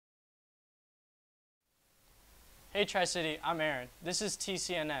Hey Tri-City, I'm Aaron. This is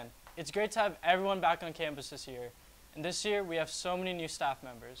TCNN. It's great to have everyone back on campus this year. And this year, we have so many new staff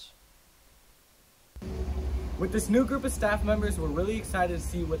members. With this new group of staff members, we're really excited to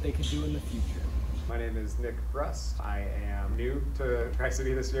see what they can do in the future. My name is Nick Brust. I am new to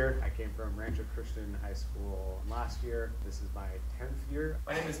Tri-City this year. I came from Rancho Christian High School last year. This is my 10th year.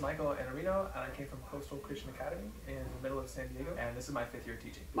 My name is Michael Anarino, and I came from Coastal Christian Academy in the middle of San Diego, and this is my 5th year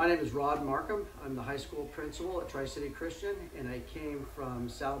teaching. My name is Rod Markham. I'm the high school principal at Tri-City Christian, and I came from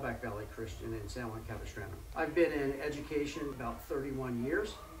Saddleback Valley Christian in San Juan Capistrano. I've been in education about 31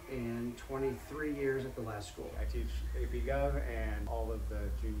 years. And 23 years at the last school. I teach AP Gov and all of the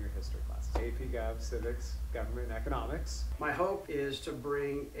junior history classes. AP Gov, Civics, Government, and Economics. My hope is to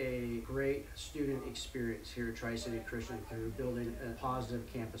bring a great student experience here at Tri-City Christian through building a positive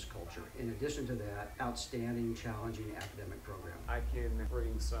campus culture. In addition to that, outstanding, challenging academic program. I can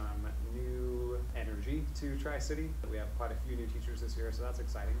bring some new energy to Tri-City. We have quite a few new teachers this year, so that's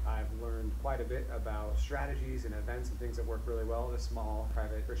exciting. I've learned quite a bit about strategies and events and things that work really well in a small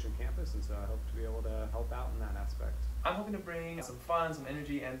private Christian campus, and so I hope to be able to help out in that aspect. I'm hoping to bring some fun, some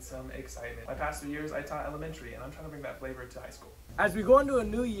energy, and some excitement. My past 2 years, I taught elementary, and I'm trying to bring that flavor to high school. As we go into a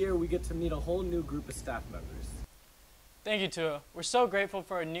new year, we get to meet a whole new group of staff members. Thank you, Tua. We're so grateful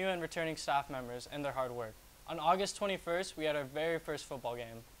for our new and returning staff members and their hard work. On August 21st, we had our very first football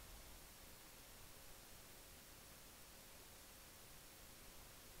game.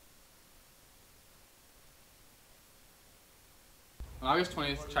 On August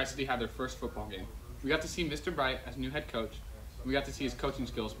 20th, Tri-City had their first football game. We got to see Mr. Bright as new head coach, and we got to see his coaching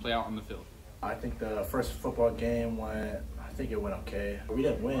skills play out on the field. I think the first football game went okay. We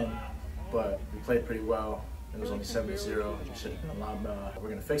didn't win, but we played pretty well. It was only 7-0. We should have been a lot better. We're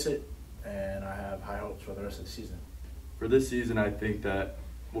going to fix it, and I have high hopes for the rest of the season. For this season, I think that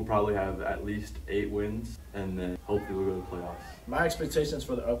we'll probably have at least 8 wins, and then hopefully we'll go to the playoffs. My expectations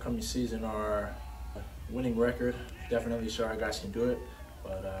for the upcoming season are a winning record. Definitely sure our guys can do it,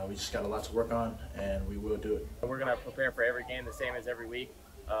 but we just got a lot to work on, and we will do it. We're going to prepare for every game the same as every week.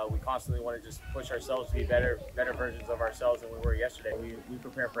 We constantly want to just push ourselves to be better versions of ourselves than we were yesterday. We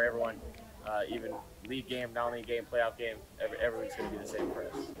prepare for everyone, even league game, non-league game, playoff game. Every week's going to be the same for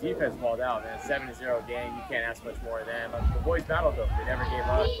us. Defense balled out, man. 7-0 game. You can't ask much more of them. The boys battled though. They never gave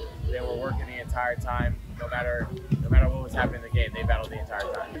up. They were working the entire time. No matter what was happening in the game, they battled the entire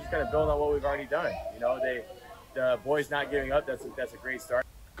time. We're just going to build on what we've already done. You know, the boys not giving up. That's a great start.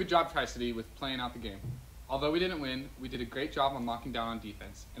 Good job, Tri-City, with playing out the game. Although we didn't win, we did a great job on locking down on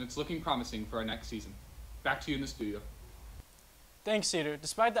defense, and it's looking promising for our next season. Back to you in the studio. Thanks, Cedar.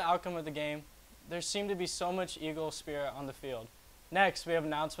 Despite the outcome of the game, there seemed to be so much Eagle spirit on the field. Next, we have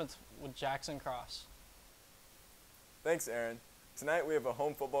announcements with Jackson Cross. Thanks, Aaron. Tonight we have a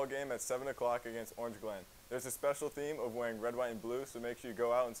home football game at 7 o'clock against Orange Glen. There's a special theme of wearing red, white, and blue, so make sure you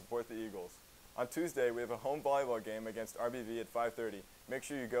go out and support the Eagles. On Tuesday, we have a home volleyball game against RBV at 5:30. Make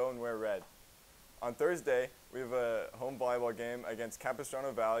sure you go and wear red. On Thursday, we have a home volleyball game against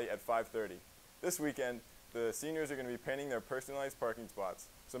Capistrano Valley at 5:30. This weekend, the seniors are going to be painting their personalized parking spots,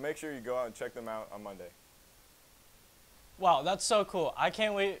 so make sure you go out and check them out on Monday. Wow, that's so cool. I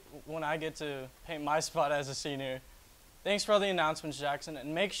can't wait when I get to paint my spot as a senior. Thanks for all the announcements, Jackson,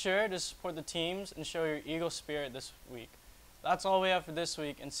 and make sure to support the teams and show your Eagle spirit this week. That's all we have for this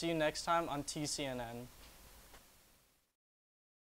week, and see you next time on TCNN.